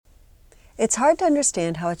It's hard to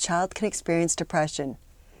understand how a child can experience depression.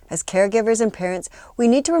 As caregivers and parents, we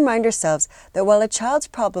need to remind ourselves that while a child's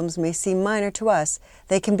problems may seem minor to us,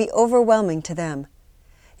 they can be overwhelming to them.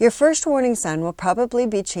 Your first warning sign will probably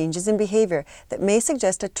be changes in behavior that may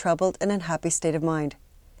suggest a troubled and unhappy state of mind.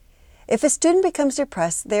 If a student becomes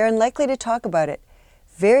depressed, they are unlikely to talk about it.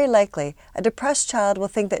 Very likely, a depressed child will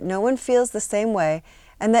think that no one feels the same way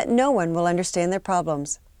and that no one will understand their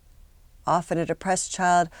problems. Often, a depressed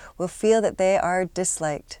child will feel that they are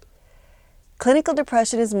disliked. Clinical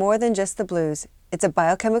depression is more than just the blues. It's a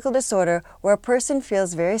biochemical disorder where a person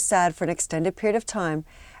feels very sad for an extended period of time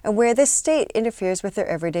and where this state interferes with their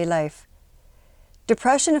everyday life.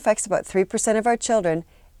 Depression affects about 3% of our children,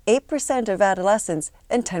 8% of adolescents,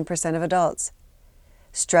 and 10% of adults.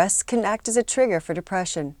 Stress can act as a trigger for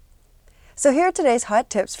depression. So here are today's hot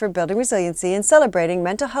tips for building resiliency and celebrating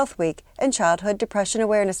Mental Health Week and Childhood Depression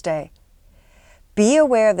Awareness Day. Be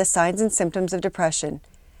aware of the signs and symptoms of depression.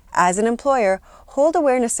 As an employer, hold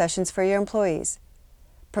awareness sessions for your employees.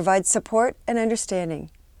 Provide support and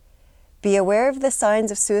understanding. Be aware of the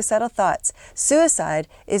signs of suicidal thoughts. Suicide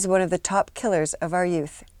is one of the top killers of our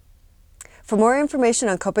youth. For more information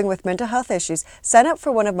on coping with mental health issues, sign up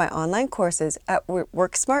for one of my online courses at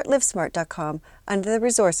WorkSmartLivesmart.com under the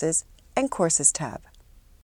Resources and Courses tab.